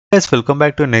Guys, welcome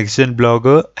back to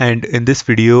NextGenBlogger, and in this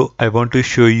video I want to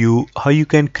show you how you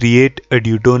can create a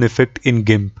Duotone effect in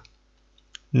Gimp.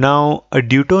 Now a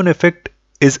Duotone effect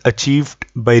is achieved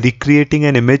by recreating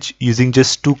an image using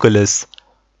just two colors,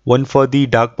 one for the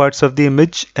dark parts of the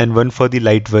image and one for the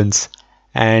light ones,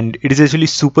 and it is actually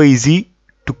super easy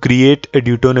to create a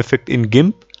Duotone effect in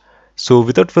Gimp. So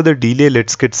without further delay,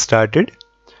 let's get started.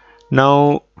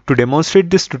 Now to demonstrate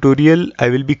this tutorial I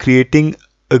will be creating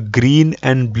a green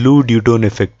and blue Duotone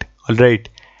effect. Alright,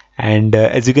 and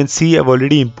as you can see, I've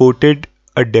already imported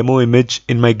a demo image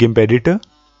in my Gimp editor,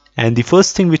 and the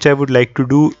first thing which I would like to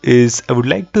do is I would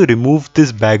like to remove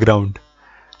this background.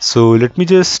 So let me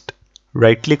just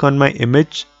right click on my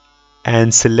image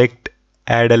and select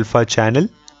add alpha channel,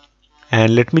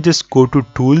 and let me just go to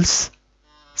tools,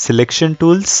 selection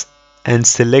tools, and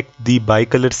select the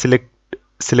bicolor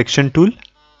selection tool.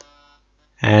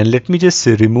 And let me just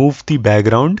remove the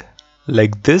background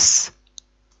like this,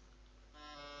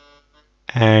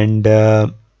 and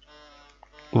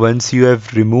once you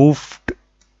have removed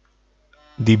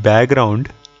the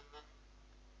background,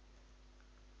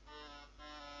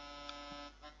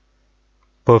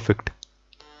 perfect.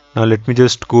 Now let me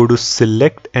just go to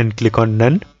select and click on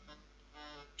none.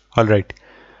 Alright,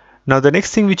 now the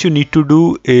next thing which you need to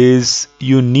do is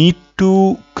you need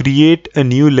to create a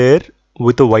new layer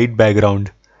with a white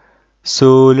background.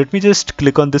 So let me just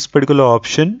click on this particular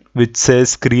option which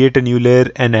says create a new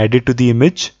layer and add it to the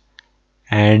image,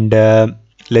 and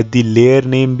let the layer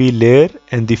name be layer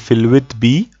and the fill width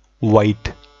be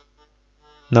white.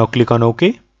 Now click on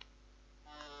OK.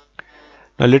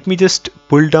 Now let me just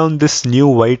pull down this new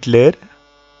white layer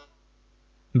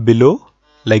below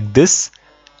like this,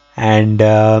 and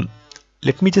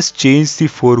let me just change the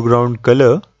foreground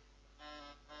color.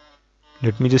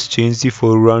 Let me just change the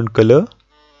foreground color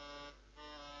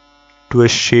to a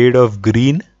shade of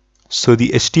green. So the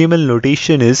HTML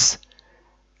notation is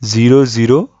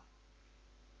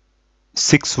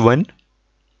 0061.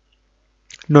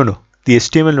 The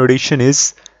HTML notation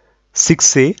is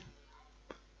 6A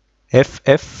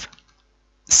FF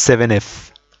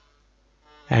 7F.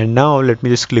 And now let me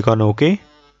just click on OK.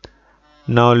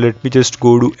 Now let me just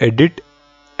go to edit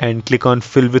and click on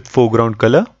fill with foreground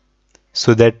color,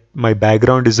 so that my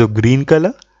background is of green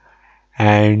color.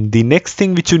 And the next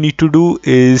thing which you need to do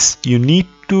is you need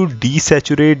to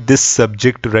desaturate this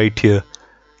subject right here.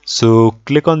 So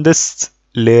click on this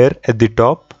layer at the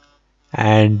top,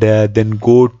 and then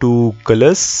go to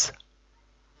colors,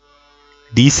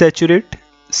 desaturate,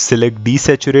 select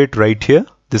desaturate right here,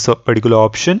 this particular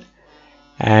option,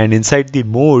 and inside the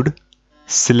mode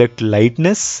select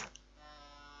lightness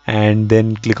and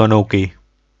then click on OK.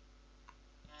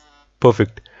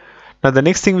 Perfect. Now the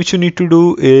next thing which you need to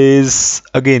do is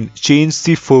again change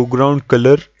the foreground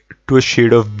color to a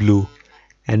shade of blue,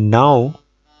 and now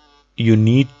you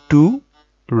need to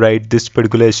write this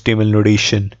particular HTML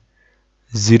notation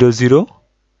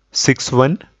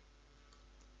 0061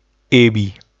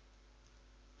 AB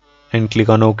and click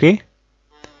on OK.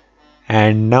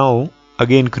 And now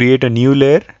again create a new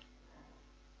layer,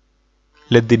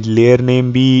 let the layer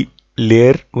name be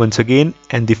layer once again,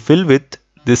 and the fill width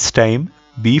this time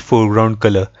be foreground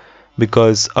color,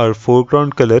 because our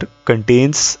foreground color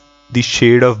contains the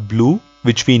shade of blue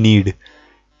which we need.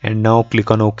 And now click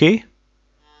on OK.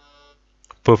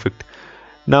 Perfect.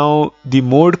 Now the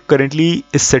mode currently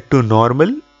is set to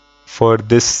normal for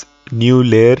this new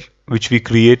layer which we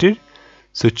created.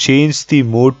 So change the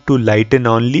mode to lighten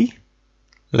only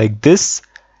like this,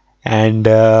 and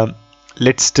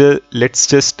let's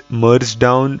just merge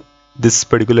down this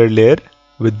particular layer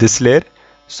with this layer.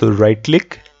 So right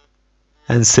click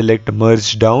and select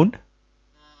merge down.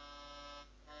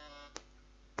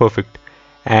 Perfect.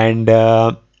 And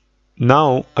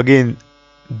now again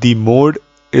the mode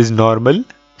is normal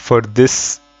for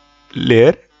this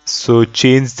layer, so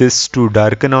change this to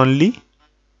darken only.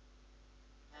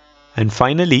 And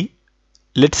finally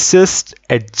let's just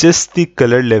adjust the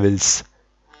color levels.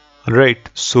 Alright,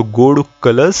 so go to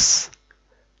colors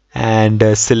and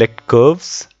select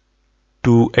curves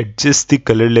to adjust the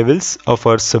color levels of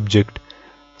our subject.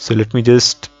 So let me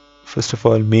just first of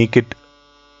all make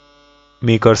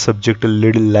our subject a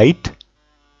little light,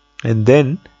 and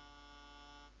then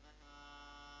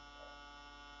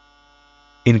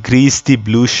increase the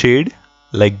blue shade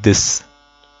like this.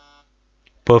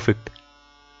 Perfect.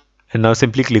 And now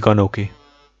simply click on OK.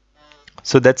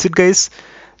 So that's it, guys.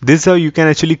 This is how you can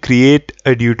actually create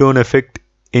a Duotone effect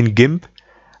in Gimp.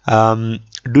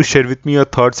 Do share with me your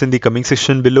thoughts in the comment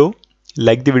section below.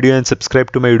 Like the video and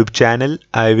subscribe to my YouTube channel.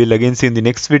 I will again see you in the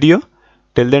next video.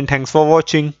 Till then, thanks for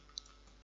watching.